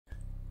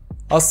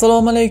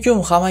Assalomu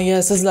alaykum,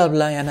 hammaga sizlar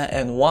bilan yana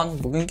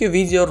N1. Bugungi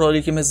video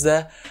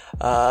rolikimizda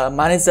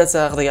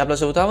monetizatsiya haqida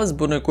gaplashib o'tamiz.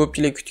 Buni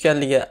ko'pchilik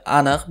kutganligi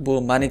aniq,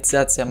 bu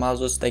monetizatsiya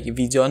mavzusidagi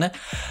videoni.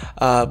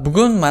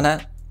 Bugun mana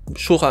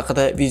shu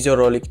haqida video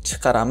rolik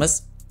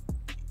chiqaramiz.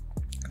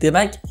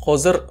 Demak,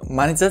 hozir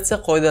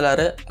monetizatsiya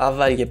qoidalari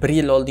avvalgi 1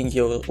 yil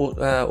oldingiga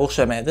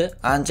o'xshamaydi,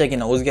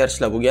 anchagina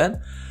o'zgarishlar bo'lgan.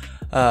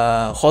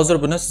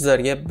 Hozir buni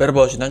sizlarga bir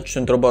boshidan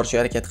tushuntirib borishga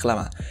harakat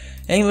qilaman.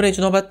 Eng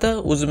birinchi navbatda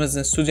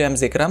o'zimizning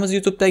studiyamizga kiramiz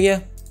YouTube'dagi.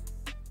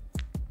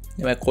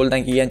 Demak,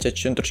 qo'ldan kelgancha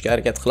tushuntirishga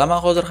harakat qilaman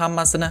hozir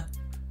hammasini.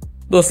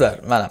 Do'stlar,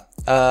 mana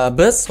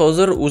biz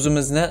hozir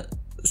o'zimizni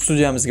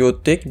studiyamizga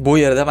o'tdik. Bu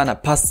yerda mana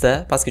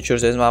pastga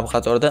tushirsangiz mana bu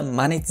qatorda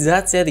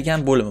monetizatsiya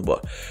degan bo'limi bor.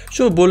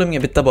 Shu bo'limga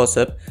bitta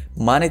bosib,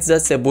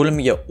 monetizatsiya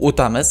bo'limiga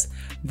o'tamiz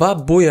va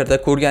bu yerda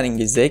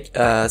ko'rganingizdek,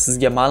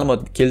 sizga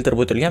ma'lumot keltirib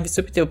o'tilgan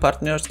выступите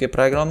партнерской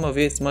программы,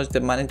 вы сможете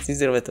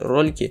монетизировать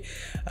ролики.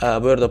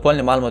 Bu yerda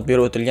полный ma'lumot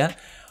berib o'tilgan.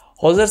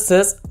 Hozir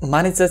siz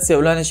monetizatsiya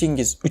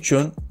ulanishingiz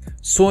uchun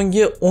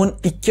so'nggi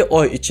 12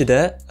 oy ichida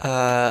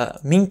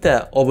 1000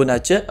 ta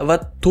obunachi va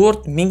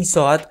 4000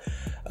 soat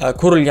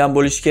ko'rilgan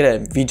bo'lishi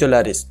kerak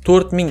videolaringiz.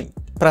 4000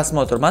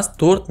 prosmotr emas,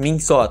 4000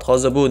 soat.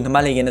 Hozir bu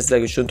nimaligini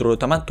sizlarga tushuntirib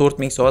o'taman.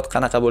 4000 soat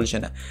qanaqa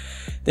bo'lishini.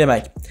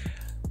 Demak,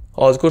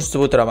 hozir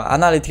ko'rsatib o'tiraman.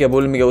 Analitika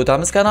bo'limiga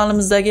o'tamiz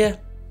kanalimizdagi.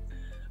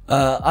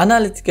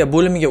 Analitika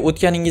bo'limiga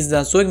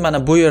o'tganingizdan so'ng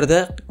mana bu yerda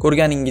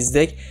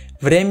ko'rganingizdek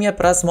время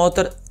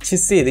просмотр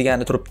часы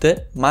degani turibdi.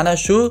 Mana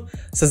shu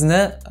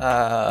sizni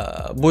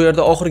bu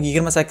yerda oxirgi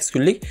 28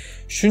 kunlik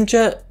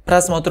shuncha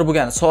prosmotr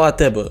bo'lgan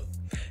soati bu.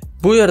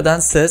 Bu yerdan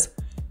siz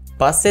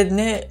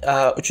последний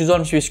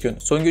 365 kun,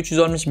 so'nggi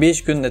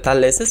 365 kunni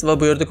tanlaysiz va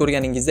bu yerda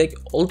ko'rganingizdek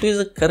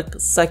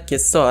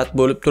 648 soat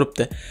bo'lib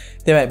turibdi.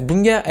 Demak,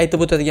 bunga aytib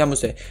o'tadigan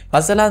bo'lsak,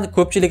 masalan,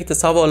 ko'pchilikda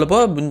savoli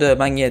bor. Bunda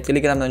menga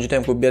Telegramdan juda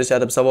ham ko'p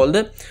berishadi bu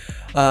savolni.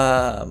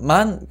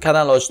 Men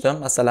kanal ochdim,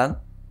 masalan,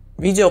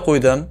 video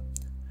qo'ydim.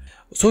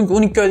 So'nggi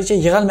 12 oygacha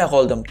yig'ilmay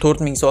qoldim.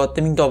 4000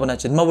 soatda 1000 ta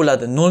obunachi nima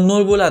bo'ladi?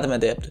 00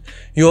 bo'ladimi deyapti.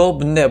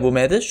 Yo'q, bunday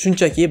bo'lmaydi.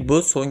 Shunchaki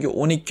bu so'nggi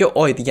 12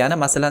 oy degani,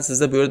 masalan,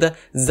 sizda bu yerda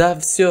za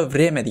всё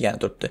время degani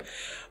turibdi.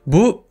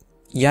 Bu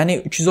ya'ni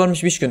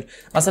 365 kun.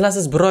 Masalan,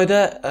 siz bir oyda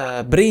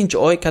birinchi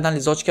oy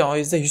kanalingizni ochgan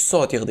oyingizda 100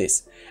 soat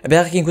yig'dingiz. Bu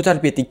yerga keyin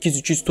ko'tarib ketdi, 200,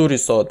 300,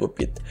 400 soat bo'lib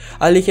ketdi.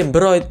 Lekin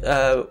bir oy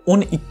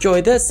 12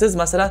 oyda siz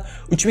masalan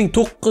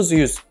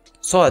 3900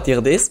 soat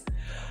yig'dingiz.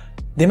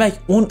 Demak,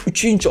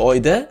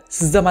 13-oyda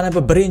sizda mana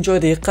bu birinchi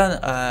oyda yiqqan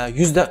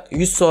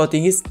 100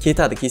 soatingiz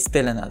ketadi, kesib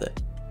tashlanadi.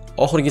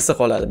 Oxirgisi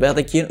qoladi. Bu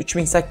yerda keyin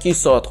 3800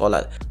 soat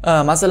qoladi.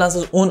 Masalan,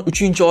 siz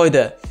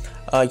 13-oyda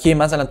keyin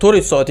masalan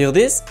 400 soat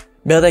yig'dingiz.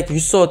 Bu yerda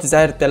 100 soatingiz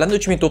ayirib tashlandi,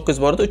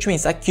 3900 bordi,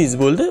 3800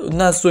 bo'ldi.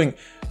 Undan so'ng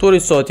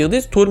 400 soat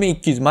yig'dingiz,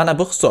 4200. Mana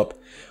bu hisob.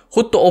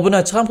 Xuddi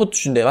obunachi ham xuddi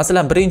shunday.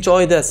 Masalan, birinchi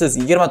oyda siz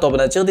 20 ta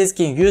obunachi yig'dingiz,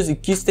 keyin 100,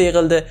 200 ta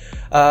yig'ildi.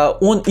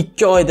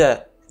 12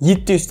 oyda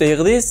 700 ta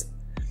yig'dingiz.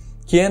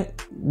 Keyin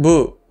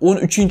bu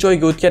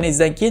 13-oyga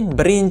o'tganingizdan keyin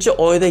birinchi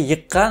oyda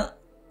yiqqan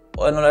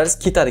oynalaringiz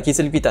ketadi,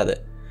 kesilib ketadi.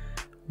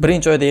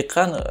 Birinchi oyda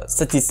yiqqan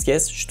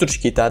statistikasingiz shu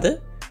turish ketadi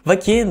va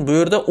keyin bu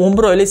yerda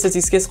 11 oylik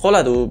statistikasi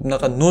qoladi. U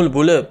bunaqa 0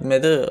 bo'lib,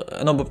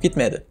 ana bo'lib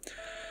ketmaydi.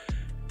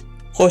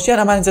 Xo'sh,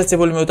 yana monetizatsiya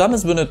bo'limiga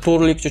o'tamiz. Buni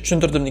to'g'rilikcha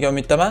tushuntirdim degan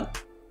umiddaman.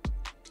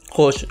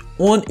 Xo'sh,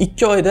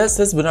 12 oyda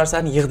siz bu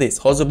narsani yig'dingiz.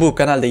 Hozir bu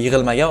kanalda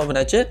yig'ilmagan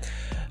obunachi.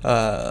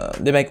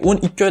 Demak,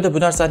 12 oyda bu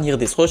narsani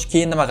yig'dingiz. Xo'sh,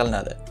 keyin nima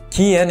qilinadi?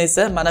 Keyin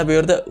esa mana bu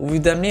yerda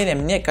уведомление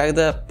мне,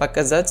 когда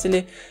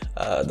показатели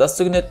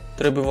достигнут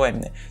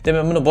требуемые.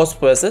 Demak, buni bosib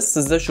qo'yasiz.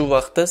 Sizda shu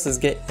vaqtda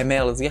sizga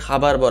emailingizga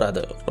xabar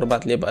boradi.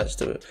 Hurmatli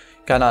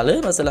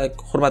kanali, masalan,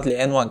 hurmatli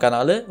N1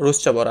 kanali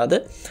ruscha boradi.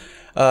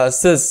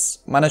 Siz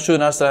mana shu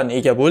narsalarga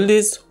ega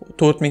bo'ldingiz,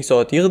 4000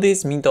 soat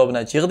yig'dingiz, 1000 ta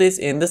obunachi yig'dingiz.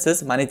 Endi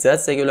siz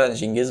monetizatsiyaga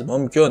ulanishingiz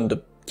mumkin deb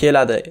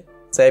keladi.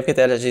 Sayfga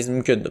tayyorlashingiz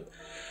mumkin deb.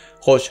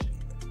 Xo'sh,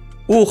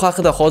 u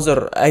haqida hozir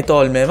ayta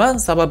olmayman,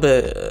 sababi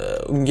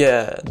unga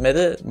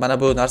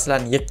mana bu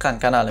narsalarni yiqqan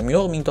kanalim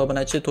yo'q. 1000 ta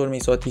obunachi, 4000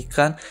 soat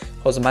yiqqan,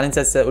 hozir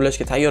monetizatsiya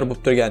ulashga tayyor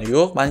bo'lib turgani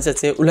yo'q.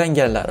 Monetizatsiyaga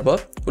ulanganlari bor.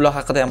 Ular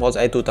haqida ham hozir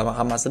aytib o'taman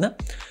hammasini.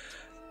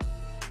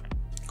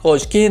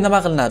 Xo'sh, keyin nima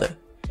qilinadi?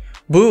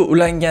 Bu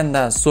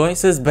ulangandan so'ng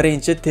siz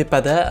birinchi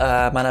tepada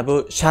mana bu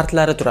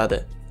shartlari turadi.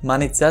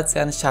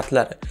 Monetizatsiyaning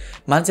shartlari.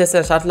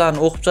 Monetizatsiya shartlarini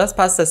o'qib chiqasiz.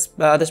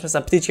 Pastda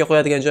adashmasam ptichka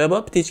qo'yadigan joyi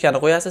bor. Ptichkani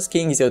qo'yasiz,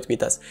 keyingisiga o'tib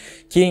ketasiz.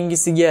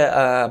 Keyingisiga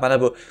mana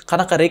bu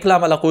qanaqa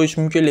reklamalar qo'yish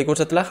mumkinligi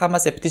ko'rsatiladi.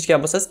 Hammasiga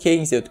ptichka bosasiz,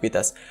 keyingisiga o'tib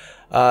ketasiz.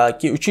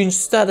 Keyin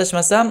uchinchisida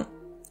adashmasam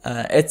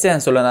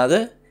Adsense ulanadi.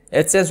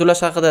 Adsense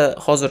ulash haqida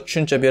hozir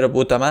tushuncha berib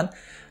o'taman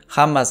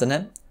hammasini.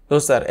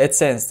 Do'stlar,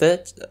 Adsense'da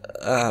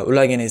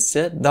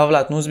ulaganingizcha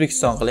davlatni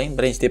O'zbekiston qiling.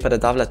 Birinchi tepada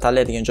davlat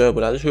tanlaydigan joy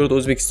bo'ladi. Shu yerda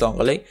O'zbekiston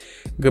qiling.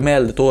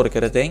 Gmailni to'g'ri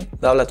kiriting.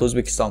 Davlat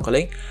O'zbekiston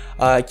qiling.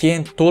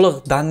 Keyin to'liq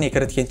danni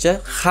kiritguncha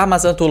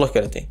hammasini to'liq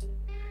kiriting.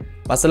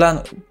 Masalan,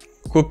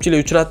 ko'pchilik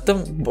uchratdim,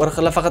 bir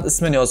xil faqat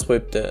ismini yozib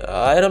qo'yibdi.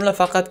 Ayrimlar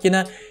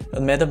faqatgina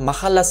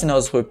mahallasini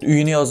yozib qo'yibdi,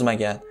 uyini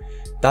yozmagan.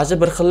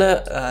 Даже bir xil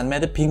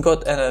pin kod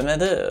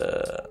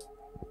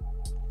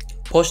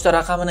pochta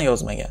raqamini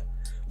yozmagan.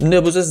 Bunday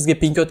bo'lsa sizga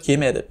pin kod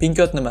kelmaydi. Pin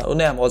kod nima?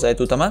 Uni ham hozir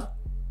aytib o'taman.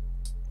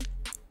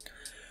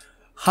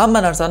 Hamma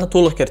narsani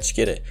to'liq kiritish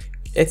kerak.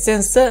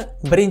 AdSense'da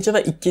birinchi va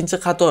ikkinchi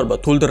qator bor,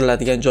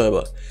 to'ldiriladigan joy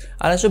bor.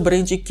 Ana shu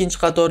birinchi, ikkinchi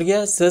qatorga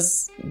siz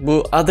bu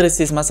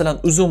adresingiz masalan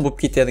uzun bo'lib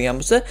ketadigan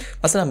bo'lsa,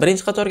 masalan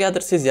birinchi qatorga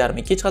adresingiz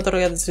yarmi, ikkinchi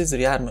qatorga adresingiz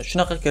yarmi,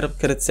 shunaqa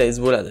kiritsangiz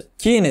bo'ladi.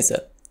 Keyin esa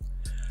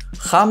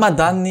hamma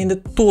daniyni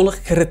to'liq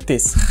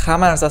kiritdingiz,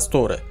 hamma narsasi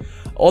to'g'ri.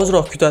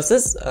 Ozroq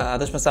kutasiz,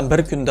 adashmasam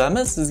bir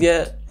kundami sizga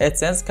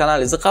AdSense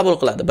kanalingizni qabul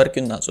qiladi bir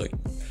kundan so'ng.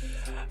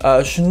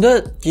 Shunda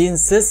keyin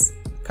siz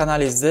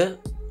kanalingizni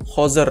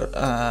hozir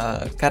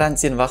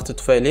karantin vaqti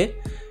tufayli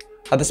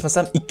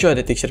adashmasam 2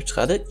 oyda tekshirib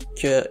chiqadi.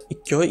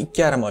 2 oy,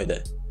 2,5 oyda.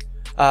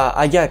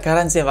 Agar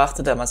karantin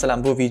vaqtida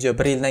masalan bu video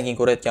 1 yildan keyin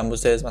ko'rayotgan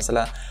bo'lsangiz,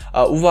 masalan,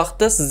 u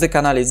vaqtda sizning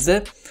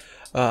kanalingizni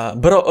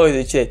 1 oyda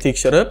ichida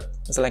tekshirib,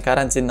 masalan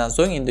karantindan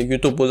so'ng endi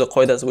YouTube o'zi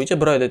qoidasi bo'yicha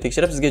 1 oyda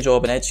tekshirib sizga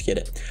javobini aytish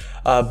kerak.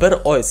 1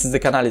 oy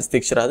sizning kanalingizni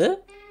tekshiradi.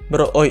 1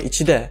 oy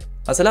ichida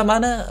masalan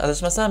meni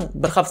adashmasam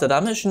 1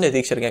 haftadami shunday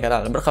tekshirgan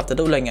kanalim, 1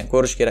 haftada ulangan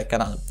ko'rish kerak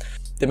kanalim.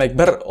 Demak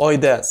 1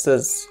 oyda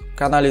siz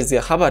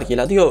kanalingizga xabar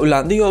keladi, yo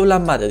ulandi yo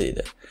ulanmadi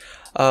deydi.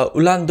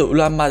 Ulandi,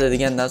 ulanmadi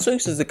degandan so'ng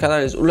sizning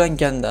kanalingiz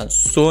ulangandan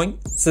so'ng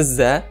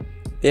sizda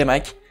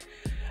demak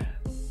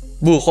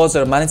bu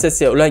hozir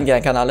monetizatsiya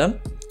ulangan kanalim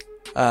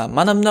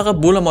mana bunaqa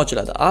bo'lim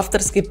ochiladi.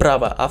 Avtorskiy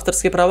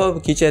prava bu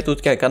kecha aytib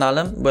o'tgan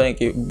kanalim,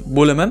 buniki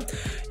bo'limim.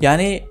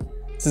 Ya'ni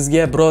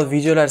sizga biror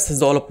videolar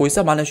sizni olib qo'ysa,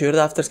 mana shu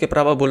yerda avtorskiy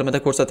prava bo'limida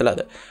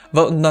ko'rsatiladi.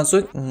 Va undan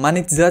so'ng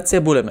monetizatsiya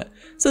bo'limi.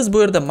 Siz bu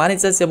yerda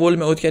monetizatsiya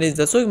bo'limiga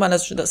o'tganingizdan so'ng mana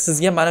shunda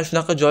sizga mana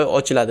shunaqa joy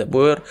ochiladi. Bu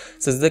yer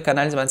sizning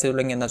kanalingiz monetizatsiya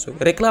ulangandan so'ng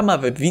reklama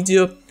va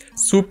video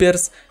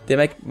supers,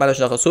 demak mana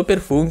shunaqa super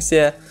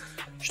funksiya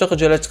shunaqa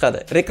joylar chiqadi.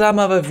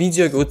 Reklama va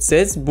videoga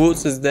o'tsangiz, bu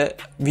sizda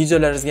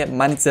videolaringizga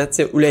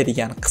monetizatsiya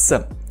ulaydigan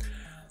qism.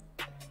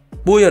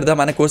 Bu yerda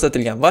mana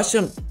ko'rsatilgan.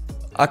 Вашем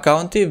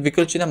аккаунте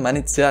выключена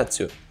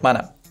монетизацию.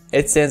 Mana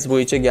AdSense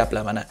bo'yicha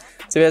gaplar mana.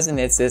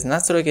 Связанный AdSense,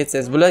 настройки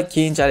AdSense bular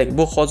keyinchalik,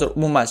 bu hozir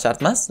umuman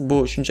shart emas,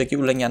 bu shunchaki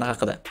ulangani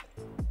haqida.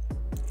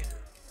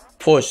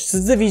 Xo'sh,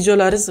 sizning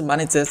videolaringiz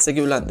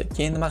monetizatsiyaga ulandi.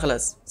 Keyin nima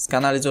qilasiz? Siz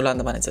kanalingiz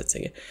ulandi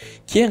monetizatsiyaga.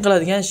 Keyin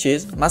qiladigan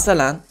ishingiz,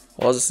 masalan,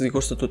 hozir sizga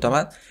ko'rsatib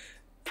o'taman.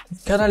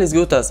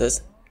 Kanalingizga o'tasiz,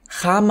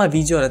 hamma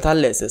videoni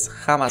tanlaysiz,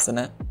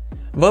 hammasini.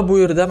 Va bu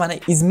yerda mana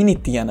izminit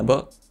degani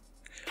bor.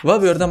 Va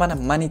bu yerda mana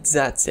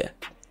monetizatsiya.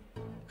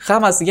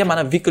 Hammasiga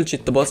mana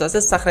выключить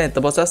bosasiz, сохранить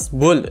bosasiz,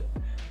 bo'ldi.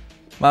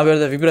 Mana bu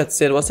yerda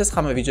vibratsiya bosasangiz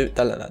hamma video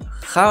tanlanadi.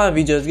 Hamma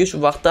videongizga shu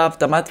vaqtda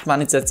avtomatik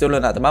monetizatsiya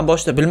ulanadi. Men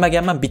boshida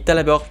bilmaganman,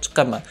 bittalab yoqib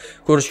chiqqanman.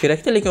 Ko'rish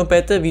kerakda, lekin u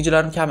paytda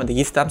videolarim kamida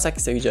 7 tam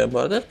 8 ta video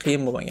bor edi,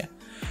 qiyin bo'lmagan.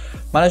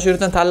 Mana shu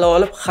yerdan tanlab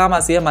olib,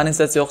 hammasiga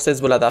monetizatsiya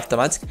o'qisangiz bo'ladi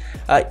avtomatik.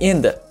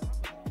 Endi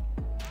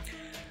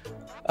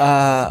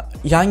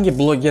yangi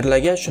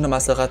blogerlarga shuni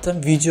maslahatim,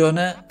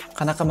 videoni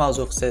qanaqa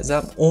mavzu qilsangiz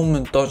ham 10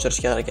 minutda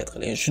oshirishga harakat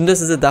qiling. Shunda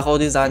sizning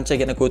dohodingiz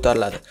anchagina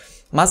ko'tariladi.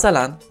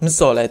 Masalan,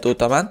 misol aytib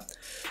o'taman.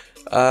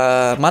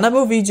 Mana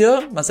bu video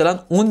masalan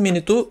 10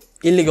 minutu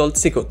 56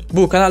 sekund.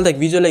 Bu kanaldagi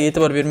videolarga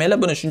e'tibor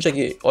bermanglar, buni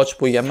shunchaki ochib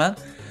qo'yganman.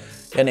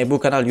 Ya'ni bu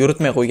kanal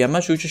yuritmay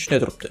qo'yganman, shuning uchun shunday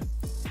turibdi.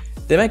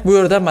 Demak, bu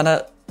yerda mana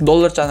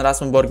dollarchani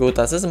rasmi borga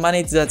o'tasiz,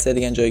 monetizatsiya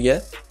degan joyga.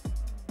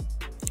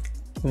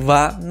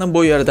 Va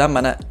bu yerda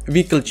mana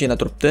выключена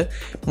turibdi.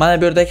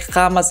 Mana bu yerdagi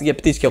hammasiga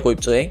ptichka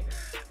qo'yib chiqing.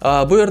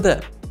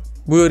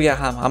 Bu yerga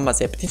ham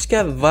hammasiga ptichka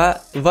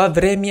va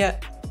время,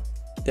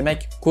 demak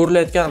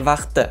ko'rilayotgan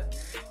vaqtda.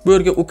 Bu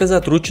yerga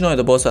ukazat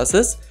ruchnoyda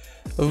bosasiz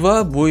va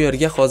bu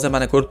yerga hozir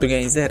mana ko'rib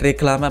turganingizdek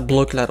reklama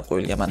bloklari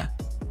qo'yilgan mana.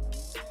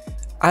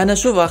 Aynan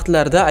shu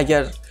vaqtlarda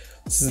agar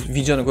siz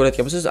videoni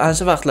ko'rayotgan bo'lsangiz, ana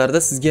shu vaqtlarda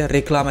sizga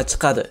reklama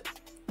chiqadi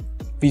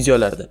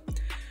videolarda.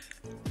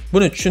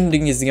 Buni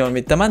tushundingiz degan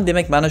umiddaman.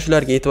 Demak, mana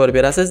shularga e'tibor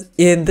berasiz.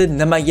 Endi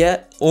nimaga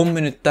 10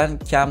 minutdan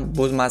kam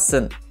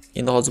bo'lmasin?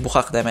 Endi hozir bu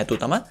haqida ham aytib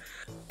o'taman.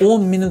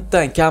 10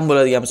 minutdan kam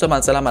bo'ladigan bo'lsa,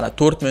 masalan, mana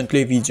 4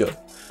 minutlik video.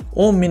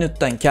 10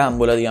 minutdan kam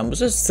bo'ladigan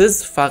bo'lsa, siz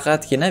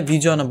faqatgina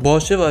videoni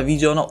boshi va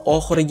videoni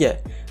oxiriga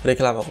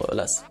reklama qo'ya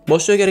olasiz.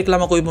 Boshiga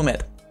reklama qo'yib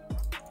bo'lmaydi.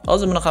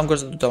 Hozir buni ham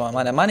ko'rsatib o'taman.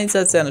 Mana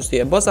monetizatsiyani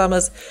ustiga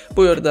bosamiz.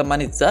 Bu yerda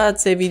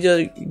monetizatsiya video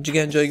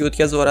degan joyga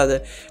o'tkazib yuboradi.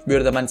 Bu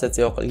yerda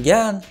monetizatsiya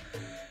yoqilgan.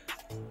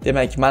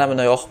 Demak, mana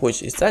buni yoqib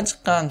qo'yish esdan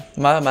chiqqan.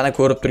 Mana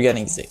ko'rib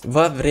turganingizdek.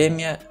 Va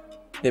время,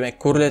 demak,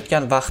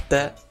 ko'rilayotgan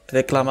vaqtda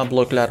reklama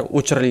bloklari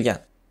o'chirilgan.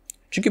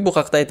 Chunki bu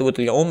haqda aytib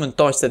o'tilgan 10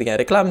 minutda ochiladigan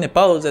reklamni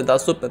pauza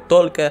доступна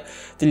только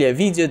для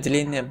видео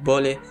длинное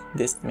более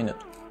 10 minut.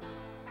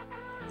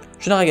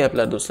 Shunaqa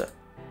gaplar do'stlar.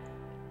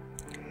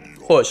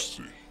 Xo'sh,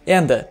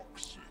 endi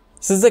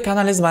sizning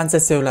kanalingiz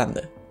monetizatsiya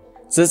ulandi.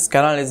 Siz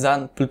kanalingizdan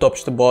pul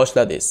topishni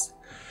boshladingiz.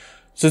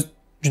 Siz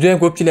juda ham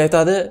ko'pchilik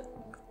aytadi,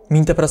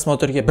 1000 ta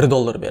prosmotrga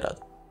 $1 beradi.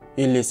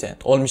 50 sent,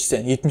 60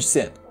 sent, 70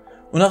 sent.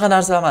 Unaqa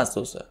narsa emas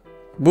do'stlar.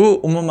 Bu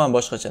umuman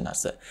boshqacha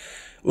narsa.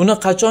 Uni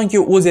qachonki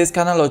o'zingiz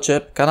kanal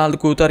ochib, kanalni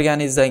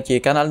ko'targaningizdan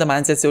keyin, kanalda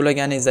monetizatsiya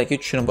ulaganingizdan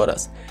keyin tushunib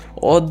borasiz.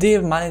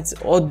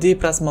 Oddiy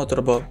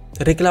prosmotri bor,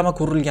 reklama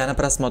ko'rilgani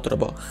prosmotri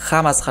bor.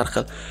 Hammasi har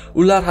xil.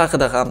 Ular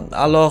haqida ham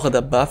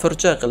alohida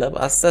bafurcha qilib,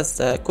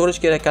 asta-asta ko'rish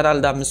kerak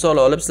kanaldan misol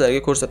olib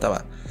sizlarga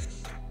ko'rsataman.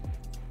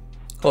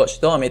 Xo'sh,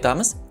 davom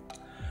etamiz.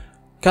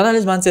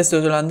 Kanalingiz monetizatsiya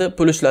ulandi,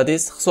 pul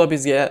ishladingiz,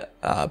 hisobingizga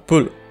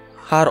pul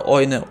har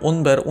oyni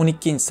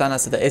 11-12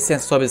 sanasida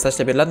AdSense hisobingizga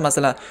tashlab beriladi.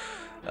 Masalan,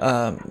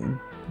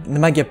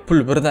 nimaga pul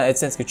birdan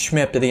AdSense'ga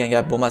tushmayapti degan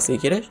gap bo'lmasligi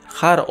kerak.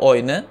 Har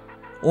oyni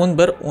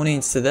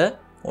 11-10-sida,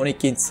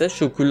 12-si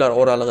shu kunlar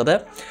oralig'ida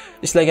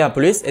ishlagan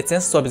pulingiz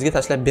AdSense hisobingizga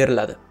tashlab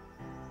beriladi.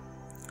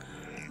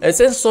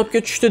 AdSense hisobga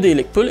tushdi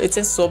deylik, pul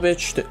AdSense hisobiga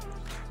tushdi.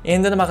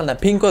 Endi nima qilinadi?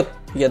 Pin kod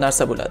degan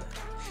narsa bo'ladi.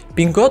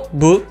 Pin kod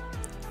bu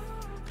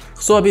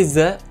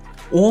hisobingizda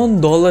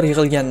 $10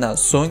 yig'ilgandan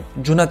so'ng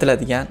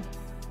jo'natiladigan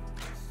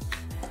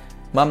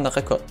mana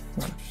bunaqa kod.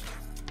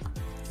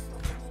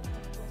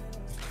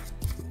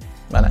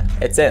 Mana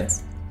AdSense.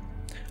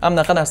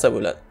 Hamnaqa narsa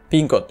bo'ladi.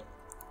 Pin kod.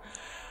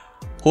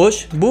 Xo'sh,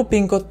 bu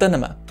pin kodda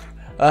nima?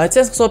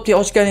 AdSense hisobni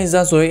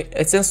ochganingizdan so'ng,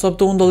 AdSense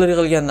hisobda $10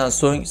 yig'ilgandan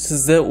so'ng,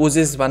 sizda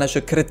o'zingiz mana shu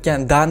kiritgan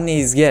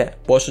daningizga,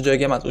 boshqa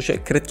joyga emas, o'sha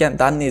kiritgan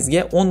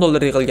daningizga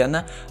 $10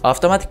 yig'ilgandan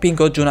avtomatik pin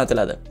kod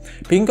jo'natiladi.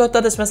 Pin kodda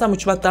adashmasam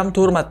 3 martami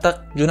 4 marta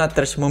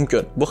jo'nattirish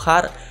mumkin. Bu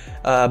har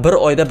bir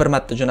oyda bir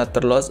marta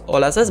jo'nattirib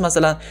olasiz.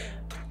 Masalan,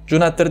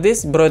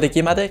 jo'nattirdingiz, bir oyda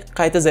kelmadi,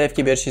 qayta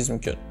zaifga berishingiz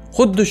mumkin.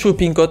 Xuddi shu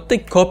pin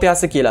kodning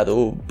kopiyasi keladi.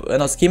 U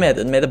enos kelmaydi,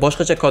 nimaga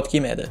boshqacha kod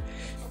kelmaydi.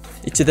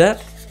 Ichida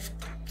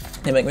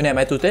demak, uni ham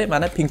aytib o'tay,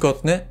 mana pin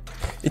kodni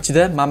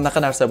ichida mana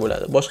bunaqa narsa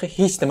bo'ladi. Boshqa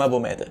hech nima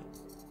bo'lmaydi.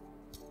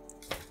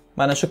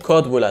 Mana shu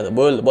kod bo'ladi.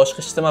 Bo'ldi, boshqa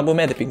hech nima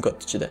bo'lmaydi pin kod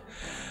ichida.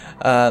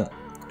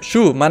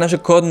 Shu mana shu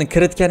kodni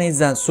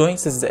kiritganingizdan so'ng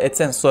sizning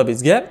AdSense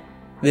hisobingizga,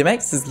 demak,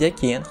 sizga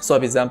keyin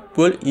hisobingizdan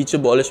pul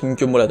yechib olish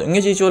mumkin bo'ladi.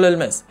 Ungacha yechib ola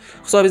olmaysiz.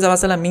 Hisobingizga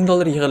masalan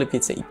 $1000 yig'ilib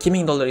ketsa,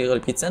 $2000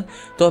 yig'ilib ketsin,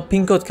 to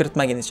pin kod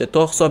kiritmagunizcha,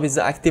 to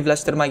hisobingizni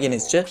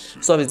aktivlashtirmagunizcha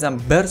hisobingizdan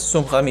 1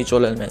 so'm ham yechib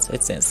ola olmaysiz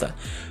AdSense.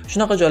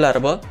 Shunaqa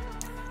joylari bor.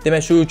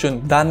 Demak, shu uchun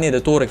danni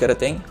to'g'ri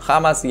kiriting,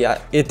 hammasiga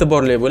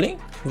e'tiborli bo'ling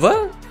va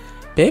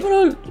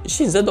bemalol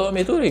ishingizda davom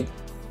etavering.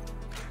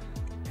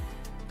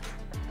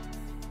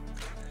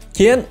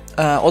 Keyin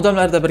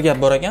odamlarda bir gap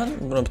bor ekan,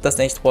 buni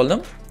bittasidan eshitib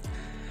qoldim.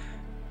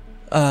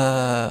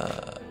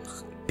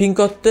 Pin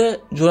kodni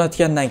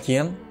jo'natgandan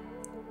keyin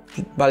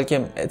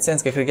balkim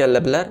AdSense ga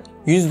kirganlar bilar,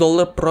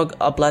 $100 prog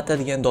oplata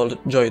degan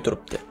joyi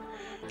turibdi.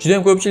 Juda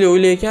ham ko'pchilik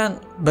o'ylaykan,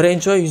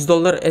 birinchi oy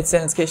 $100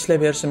 AdSense ga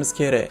ishlab berishimiz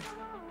kerak.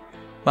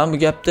 Men bu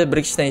gapni bir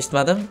kishidan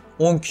eshitmadim,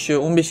 10 kishi,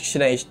 15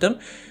 kishidan eshitdim.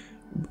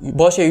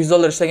 Boshiga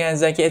 $100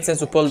 ishlaganingizdan keyin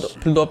AdSense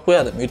pulni olib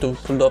qo'yadi, YouTube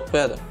pulni olib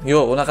qo'yadi.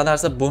 Yo'q, unaqa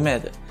narsa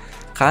bo'lmaydi.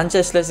 Qancha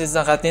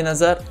ishlashingizdan qat'iy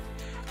nazar,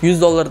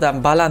 $100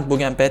 dan baland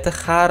bo'lgan payti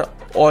har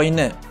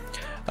oyni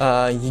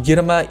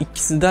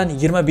 22sidan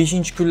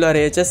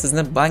 25-kunlarigacha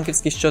sizni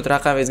bankovskiy счет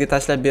raqamingizga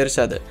tashlab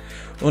berishadi.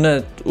 Uni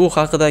u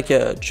haqidagi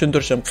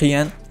tushuntirishim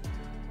qiyin.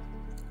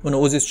 Uni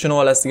o'zingiz tushunib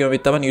olasiz degan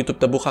umiddaman.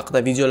 YouTube'da bu haqida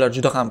videolar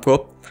juda ham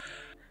ko'p.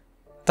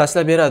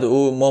 Tashlab beradi, u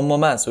muammo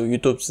emas. U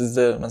YouTube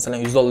sizni masalan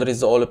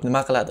 $100 olib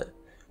nima qiladi?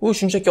 U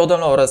shunchaki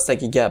odamlar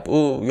orasidagi gap, u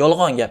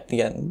yolg'on gap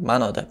degan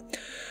ma'noda.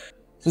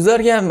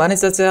 Sizlarga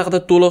monetizatsiya haqida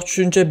to'liq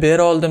tushuncha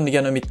bera oldim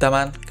degan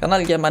umiddaman.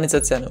 Kanalga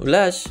monetizatsiyani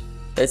ulash,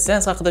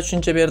 AdSense haqida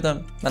tushuncha berdim.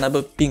 Mana bu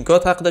pin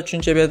kod haqida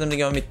tushuncha berdim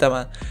degan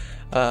umiddaman.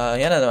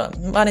 Yana nima?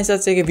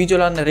 Monetizatsiyaga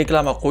videolarni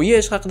reklama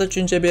qo'yish haqida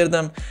tushuncha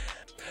berdim.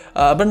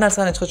 Bir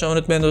narsani hech qachon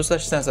unutmang do'stlar,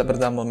 hech narsa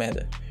birdan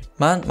bo'lmaydi.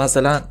 Men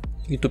masalan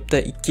YouTube'da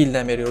 2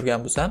 yildan beri yurgan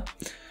bo'lsam,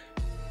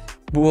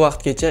 bu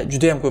vaqtgacha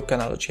juda ham ko'p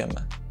kanal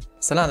ochganman.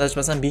 Masalan,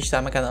 adashmasam 5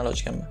 ta kanal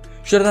ochganman.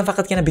 Shulardan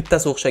faqatgina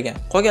bittasi o'xshagan.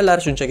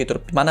 Qolganlari shunchaki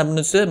turibdi. Mana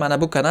bunisi,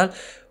 mana bu kanal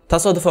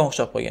tasodifan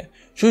o'xshab qolgan.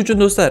 Shuning uchun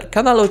do'stlar,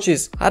 kanal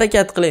ochingiz,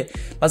 harakat qiling.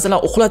 Masalan,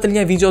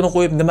 uxlatilgan videoni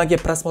qo'yib, nimaga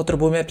prosmotr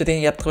bo'lmayapti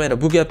degan gapni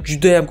qilmanglar. Bu gap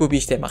juda ham ko'p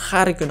eshityapman.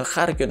 Har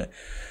kuni.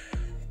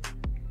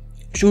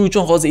 Shuning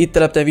uchun hozir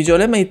ertalabdan video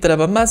olayman,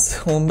 ertalab emas,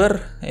 11.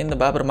 Endi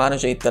baribir mana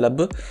o'sha ertalab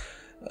bu.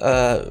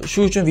 Shu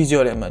uchun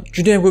video olayman.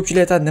 Juda ham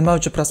ko'pchilik aytadi, nima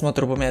uchun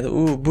prosmotr bo'lmaydi?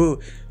 Bu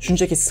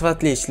shunchaki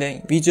sifatli ishlang,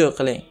 video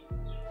qiling.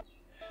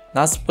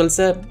 Nasib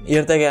qilsa,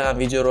 ertaga ham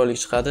video rolik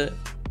chiqadi.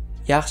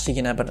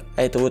 Yaxshigina bir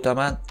aytib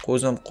o'taman,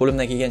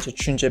 qo'limdan kelgancha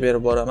tushuncha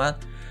berib boraman.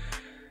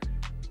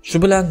 Shu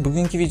bilan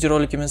bugungi video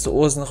rolikimiz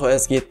o'z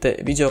nihoyasiga yetdi.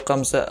 Video yoqqan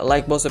bo'lsa,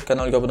 like bosib,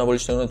 kanalga obuna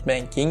bo'lishni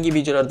unutmang. Keyingi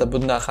videolarda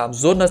bundan ham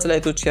zo'r narsalar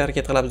aytib o'tishga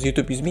harakat qilamiz.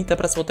 YouTube 100 mingta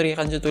prosmotrga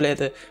qancha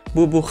to'laydi?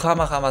 Bu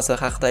hammasi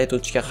haqida aytib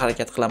o'tishga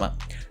harakat qilaman.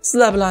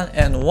 Sizlar bilan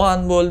N1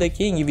 bo'ldi.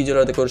 Keyingi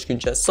videolarda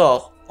ko'rishguncha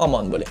sog',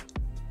 omon bo'ling.